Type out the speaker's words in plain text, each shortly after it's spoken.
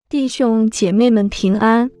弟兄姐妹们平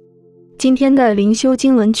安。今天的灵修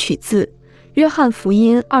经文取自约翰福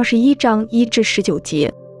音21章1至19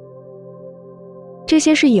节。这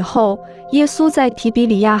些事以后，耶稣在提比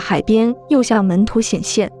里亚海边又向门徒显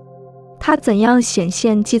现。他怎样显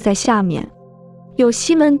现记在下面。有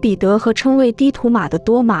西门彼得和称为低图马的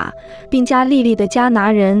多马，并加利利的迦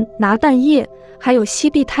拿人拿但业，还有西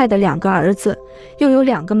庇太的2个儿子，又有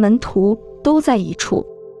2个门徒，都在一处。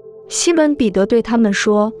西门彼得对他们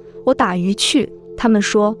说：“我打鱼去。”他们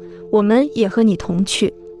说：“我们也和你同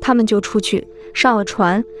去。”他们就出去，上了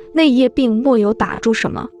船，那夜并没有打住什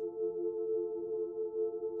么。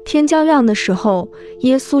天将亮的时候，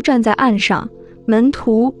耶稣站在岸上，门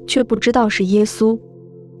徒却不知道是耶稣。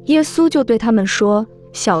耶稣就对他们说：“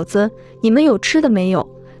小子，你们有吃的没有？”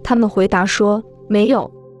他们回答说：“没有。”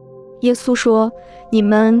耶稣说：“你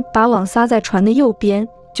们把网撒在船的右边，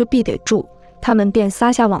就必得住。”他们便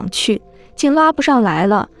撒下网去，竟拉不上来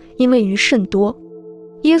了，因为鱼甚多。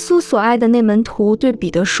耶稣所爱的那门徒对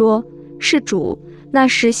彼得说：“是主。”那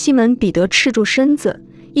时西门彼得赤住身子，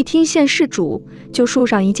一听见是主，就束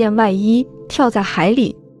上一件外衣，跳在海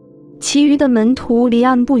里。其余的门徒离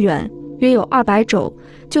岸不远，约有200肘，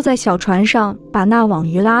就在小船上把那网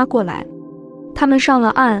鱼拉过来。他们上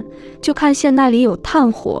了岸，就看见那里有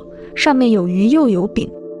炭火，上面有鱼又有饼。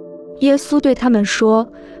耶稣对他们说：“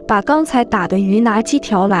把刚才打的鱼拿几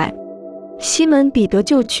条来。”西门彼得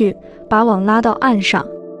就去，把网拉到岸上。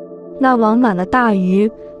那网满了大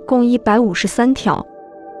鱼，共153条。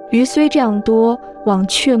鱼虽这样多，网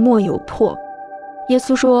却没有破。耶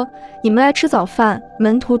稣说：“你们来吃早饭。”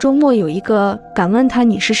门徒中没有一个敢问他：“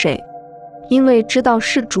你是谁？”因为知道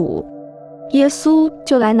是主。耶稣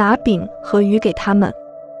就来拿饼和鱼给他们。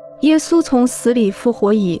耶稣从死里复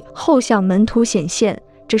活以后向门徒显现，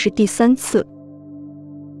这是第3次。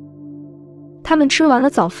他们吃完了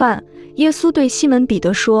早饭，耶稣对西门彼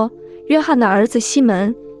得说：“约翰的儿子西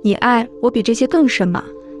门，你爱我比这些更甚吗？”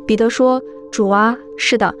彼得说：“主啊，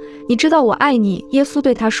是的，你知道我爱你。”耶稣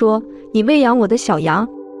对他说：“你喂养我的小羊。”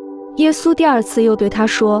耶稣第2次又对他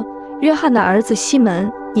说：“约翰的儿子西门，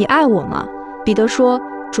你爱我吗？”彼得说：“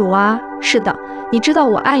主啊，是的，你知道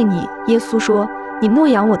我爱你。”耶稣说：“你牧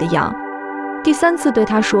养我的羊。”第3次对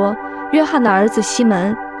他说：“约翰的儿子西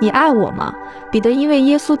门，你爱我吗？”彼得因为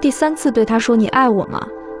耶稣第3次对他说：“你爱我吗？”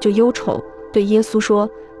就忧愁，对耶稣说：“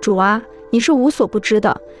主啊，你是无所不知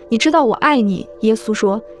的，你知道我爱你。”耶稣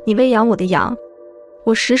说：“你喂养我的羊。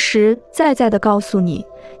我实实在在地告诉你，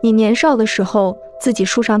你年少的时候自己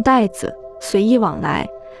束上带子，随意往来；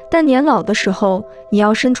但年老的时候，你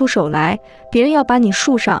要伸出手来，别人要把你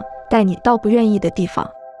束上，带你到不愿意的地方。”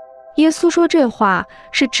耶稣说这话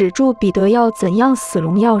是指住彼得要怎样死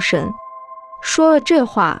荣耀神。说了这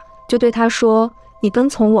话，就对他说：“你跟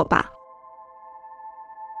从我吧。”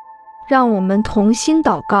让我们同心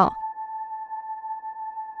祷告。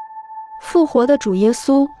复活的主耶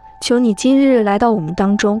稣，求你今日来到我们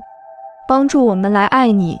当中，帮助我们来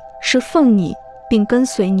爱你，侍奉你，并跟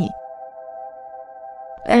随你。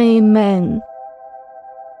Amen。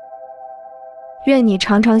愿你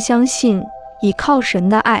常常相信，倚靠神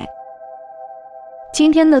的爱。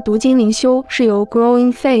今天的读经灵修是由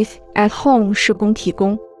Growing Faith at Home 事工提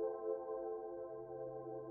供。